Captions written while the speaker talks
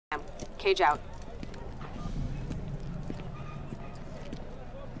Cage out.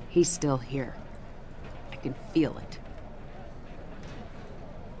 He's still here. I can feel it.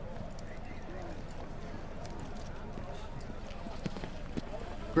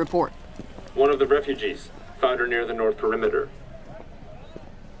 Report. One of the refugees. Found her near the north perimeter.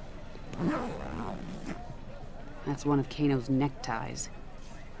 That's one of Kano's neckties.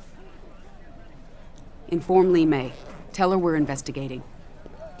 Inform Lee May. Tell her we're investigating.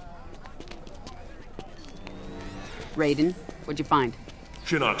 Raiden, what'd you find?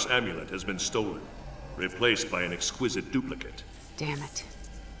 Shinnok's amulet has been stolen, replaced by an exquisite duplicate. Damn it.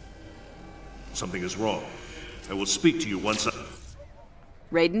 Something is wrong. I will speak to you once I...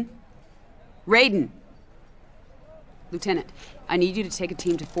 Raiden? Raiden! Lieutenant, I need you to take a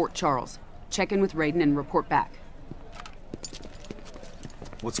team to Fort Charles. Check in with Raiden and report back.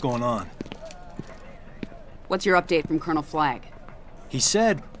 What's going on? What's your update from Colonel Flagg? He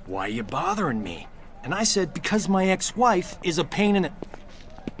said, "Why are you bothering me?" And I said, "Because my ex-wife is a pain in the..."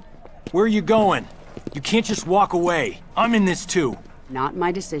 Where are you going? You can't just walk away. I'm in this too. Not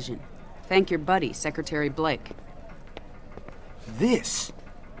my decision. Thank your buddy, Secretary Blake. This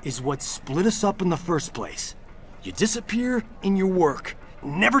is what split us up in the first place. You disappear in your work.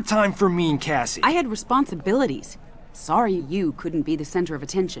 Never time for me and Cassie. I had responsibilities. Sorry you couldn't be the center of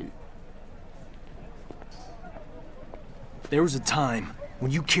attention. There was a time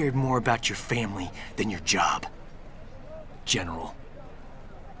when you cared more about your family than your job, General.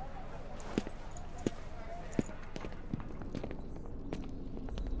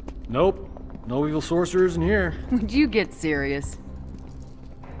 Nope. No evil sorcerers in here. Would you get serious?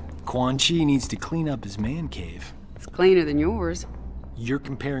 Quan Chi needs to clean up his man cave. It's cleaner than yours. You're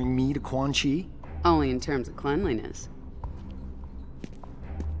comparing me to Quan Chi? Only in terms of cleanliness.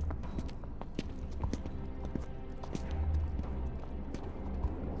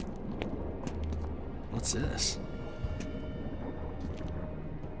 What's this?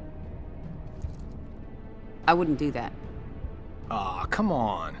 I wouldn't do that. Aw, come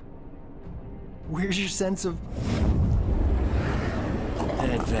on. Where's your sense of...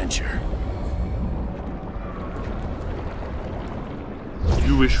 adventure?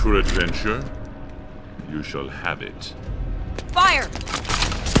 You wish for adventure? You shall have it. Fire!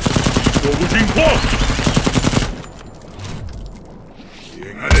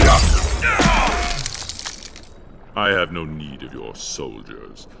 I have no need of your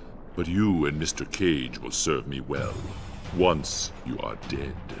soldiers, but you and Mr. Cage will serve me well, once you are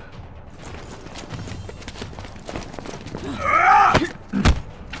dead.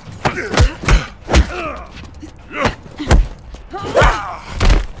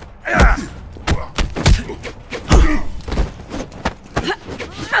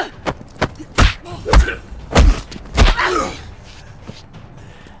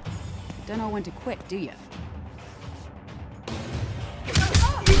 Don't know when to quit, do you?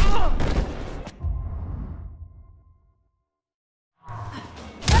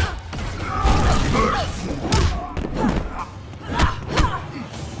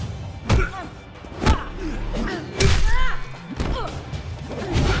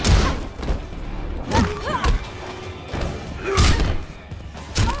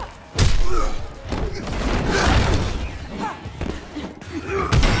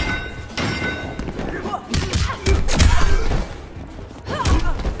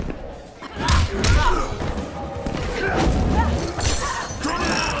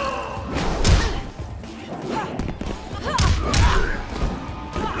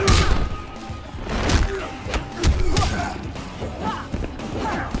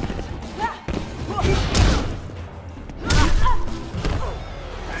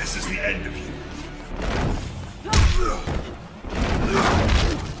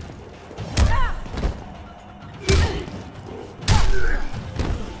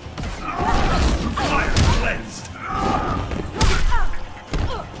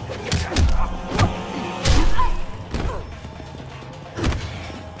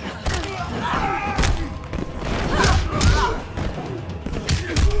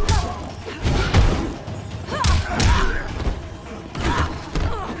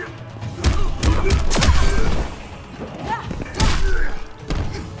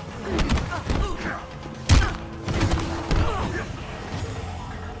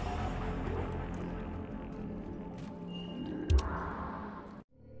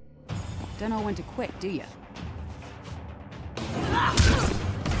 Don't know when to quit, do you?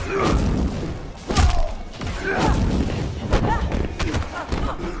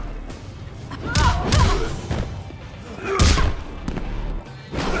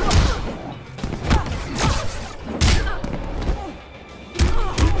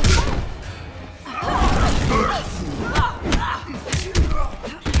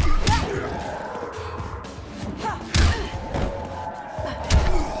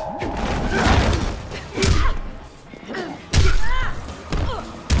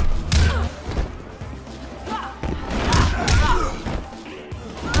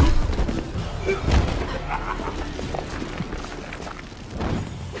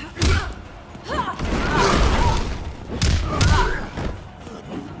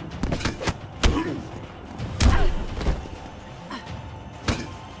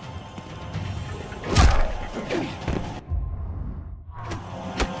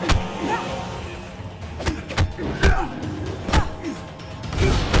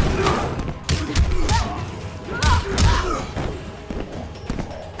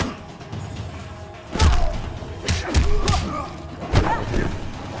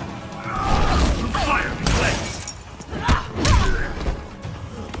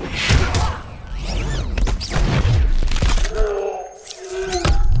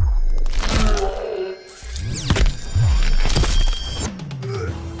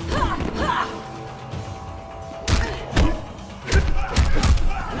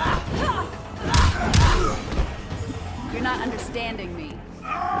 You're not understanding me.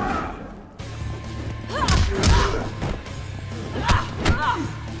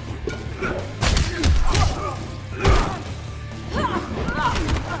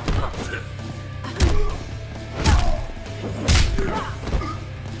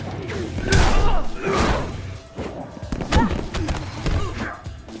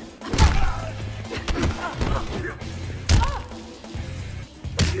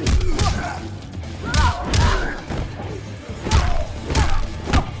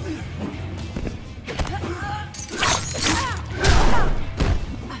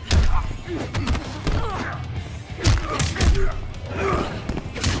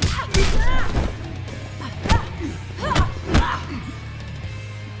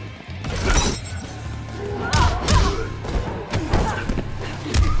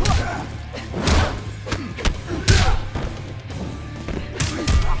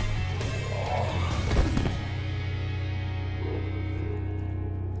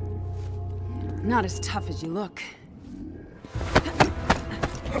 Not as tough as you look.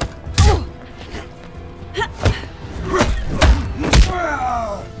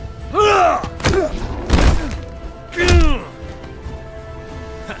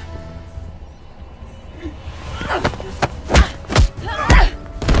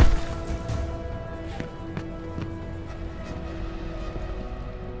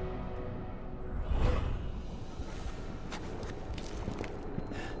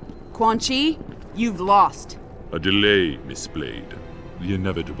 Quan Chi, you've lost. A delay, Miss Blade. The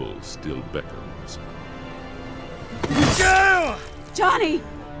inevitable still beckons. Johnny!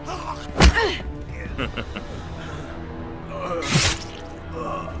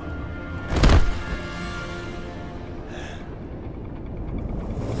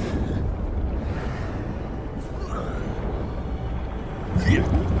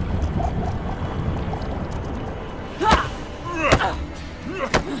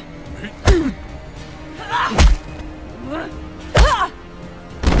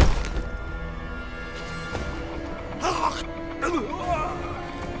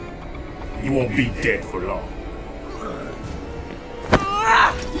 You won't be dead for long.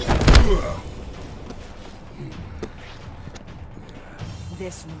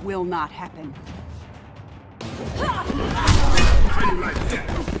 This will not happen. How you like that?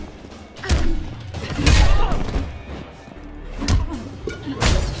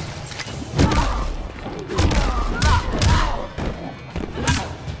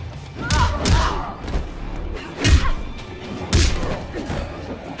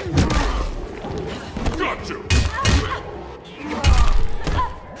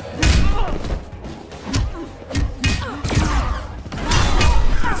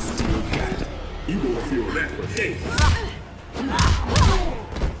 You gonna feel that for days.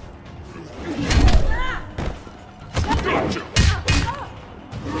 Gotcha!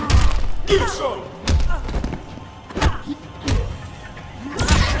 Do so!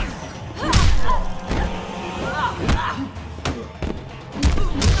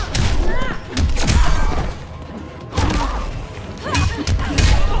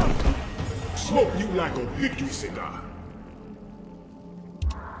 Smoke you like a victory cigar.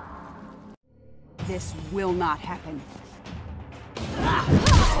 This will not happen.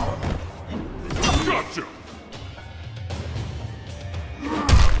 Gotcha!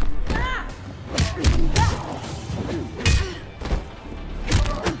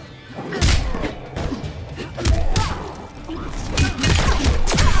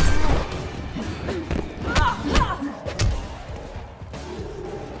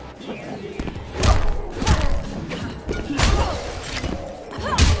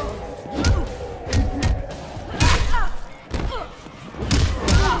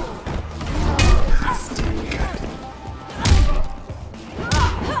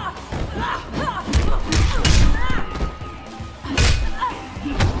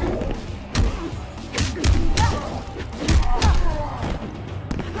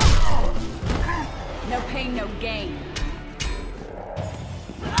 No pain, no gain.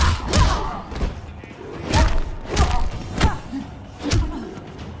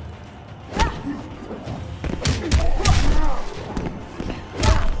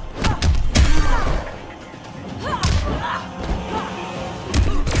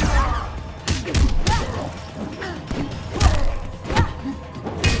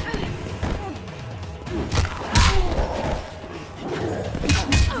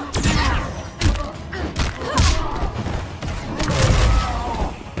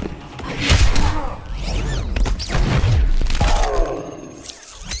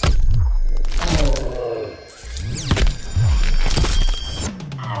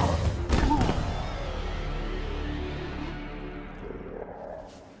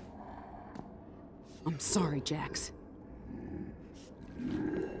 sorry, Jax.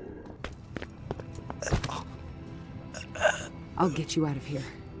 I'll get you out of here.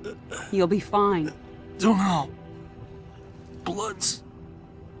 You'll be fine. Don't know. Blood's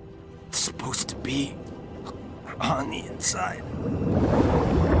supposed to be on the inside.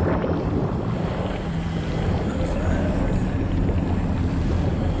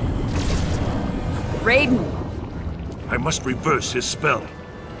 Raiden! I must reverse his spell.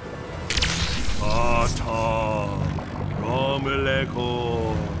 Ata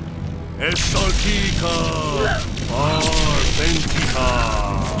Romeleko Esaltika Arbentika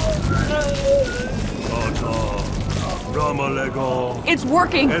Ata Romeleko It's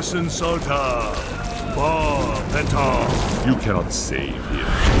working! Essensalta Bar Penta. You cannot save him.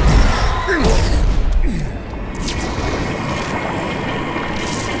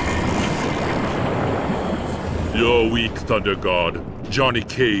 You're weak, Thunder God. Johnny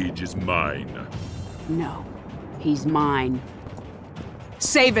Cage is mine. No, he's mine.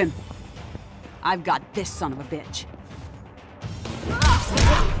 Save him! I've got this son of a bitch.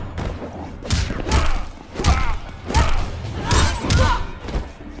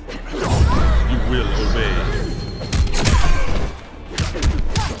 You will obey.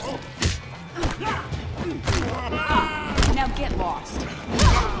 Now get lost.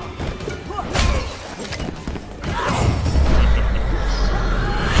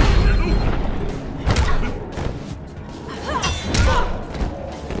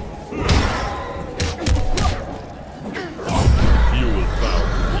 You will bow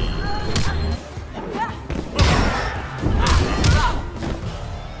to me.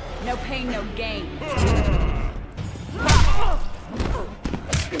 No pain, no gain.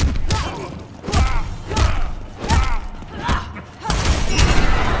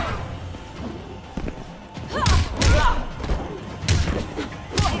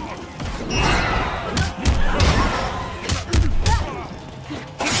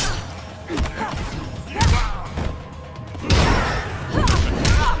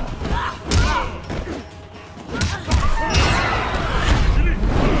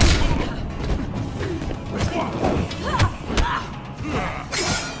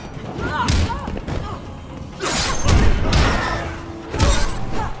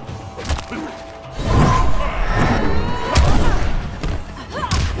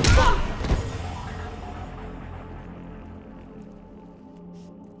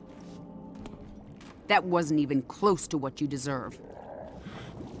 That wasn't even close to what you deserve.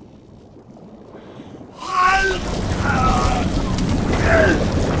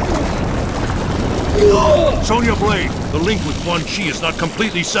 Sonya Blade, the link with Quan Chi is not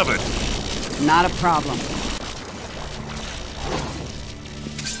completely severed. Not a problem.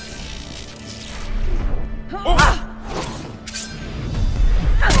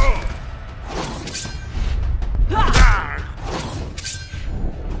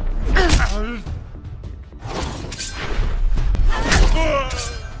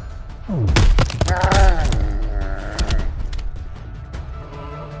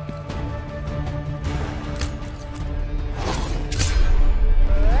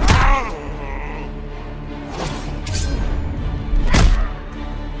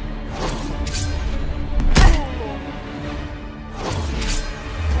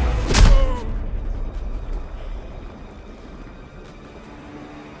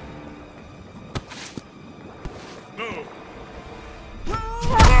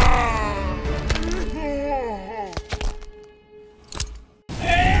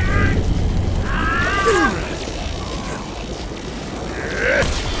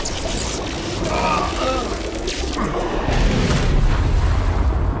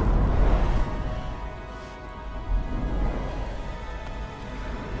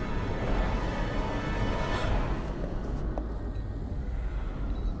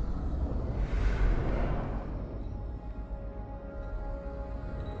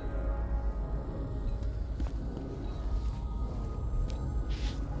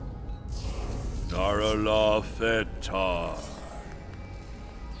 Darala Fetar.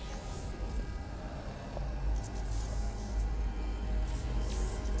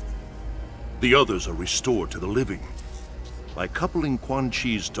 The others are restored to the living. By coupling Quan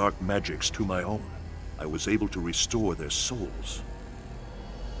Chi's dark magics to my own, I was able to restore their souls.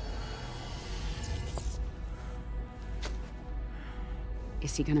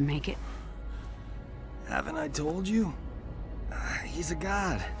 Is he gonna make it? Haven't I told you? He's a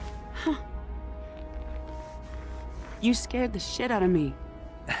god. You scared the shit out of me.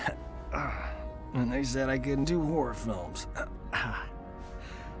 And they said I couldn't do horror films.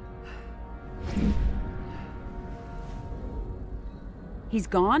 He's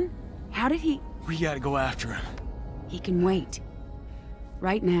gone? How did he... We gotta go after him. He can wait.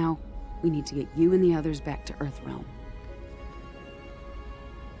 Right now, we need to get you and the others back to Earthrealm.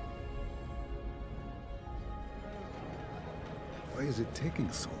 Why is it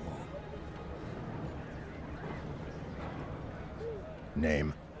taking so long?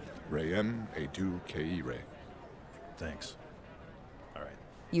 Name? Ray-M, A2-K-E Ray. Thanks. All right.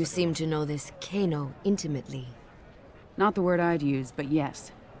 You seem to know this Kano intimately. Not the word I'd use, but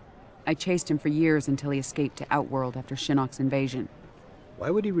yes. I chased him for years until he escaped to Outworld after Shinnok's invasion. Why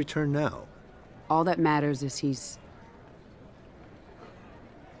would he return now? All that matters is he's...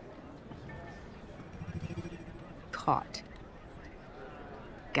 caught.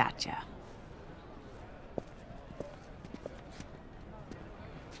 Gotcha.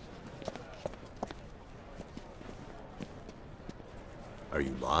 Are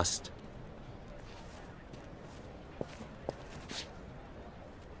you lost?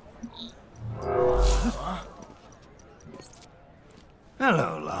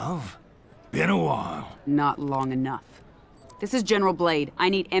 Hello, love. Been a while. Not long enough. This is General Blade. I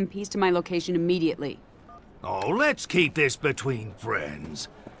need MPs to my location immediately. Oh, let's keep this between friends.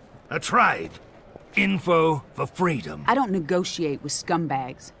 A trade. Info for freedom. I don't negotiate with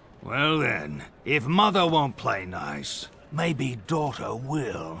scumbags. Well then, if mother won't play nice, maybe daughter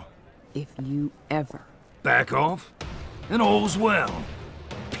will. If you ever... Back off, and all's well.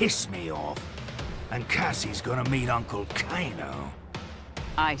 Piss me off, and Cassie's gonna meet Uncle Kano.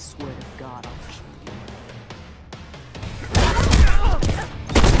 I swear to God, I'll kill you.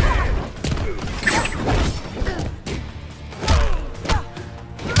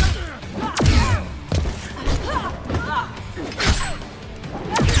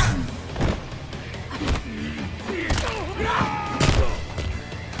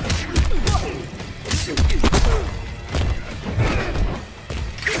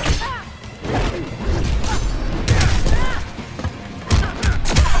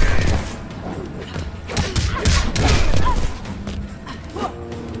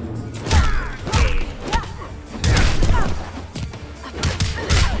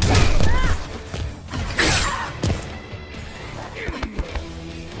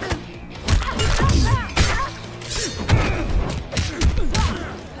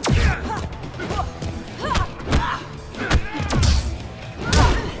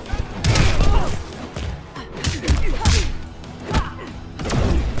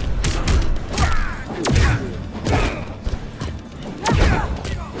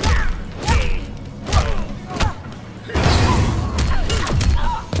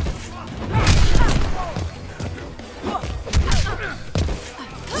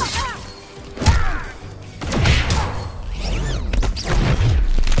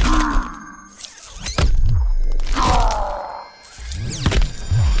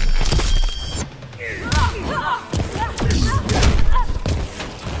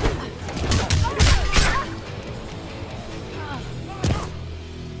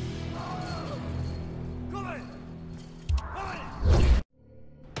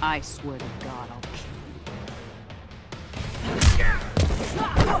 I swear to God, I'll kill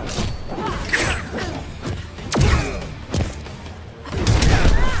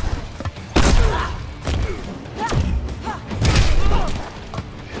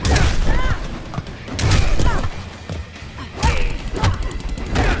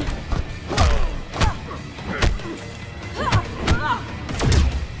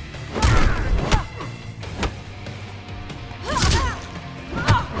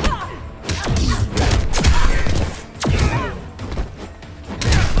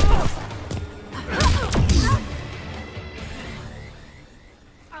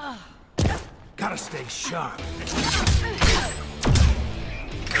Gotta stay sharp.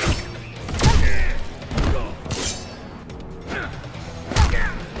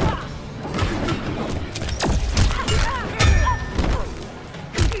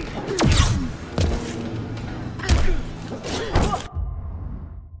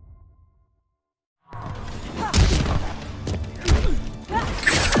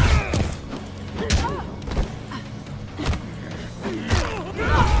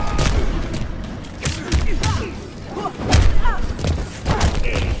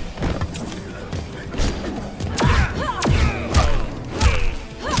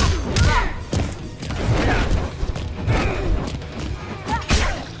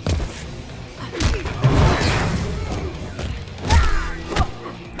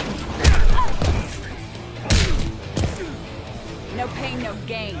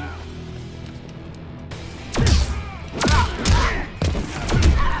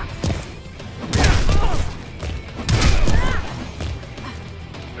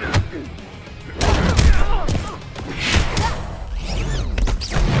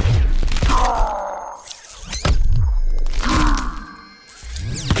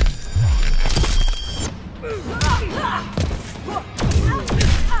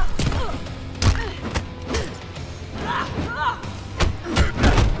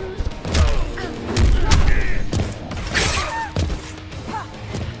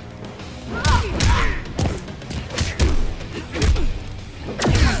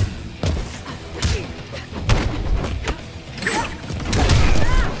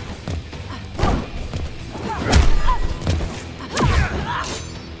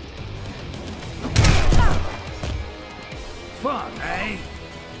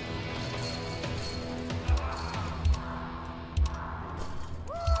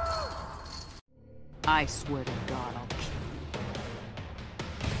 I swear to God, I'll kill you.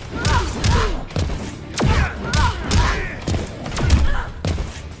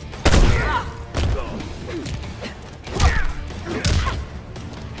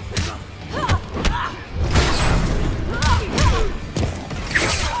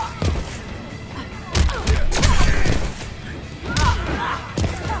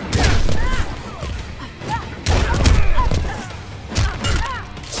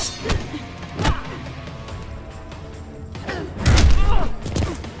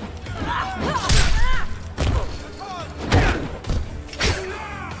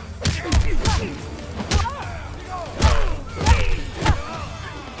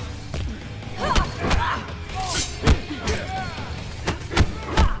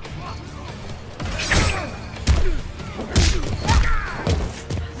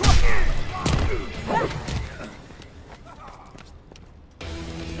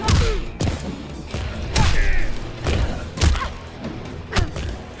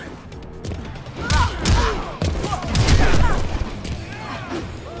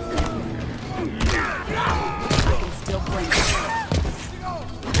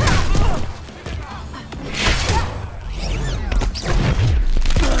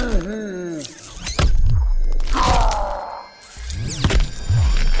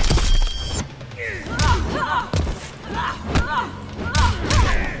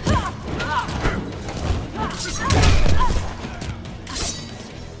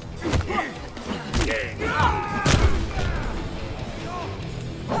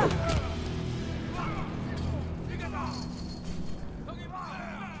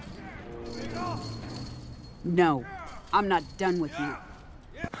 No, I'm not done with you.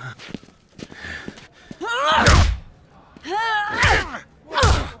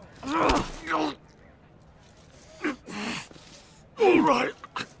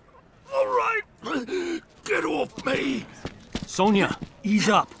 All right. Get off me. Sonya, ease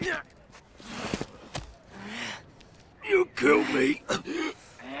up. You kill me.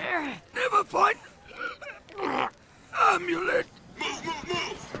 Never find amulet.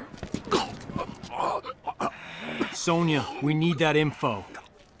 Sonya, we need that info.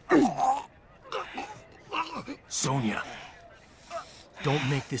 Sonya, don't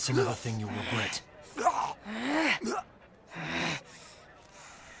make this another thing you'll regret.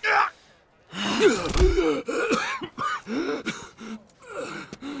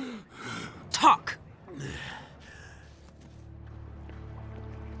 Talk!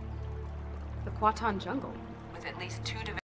 The Kwatan jungle, with at least 2 divisions.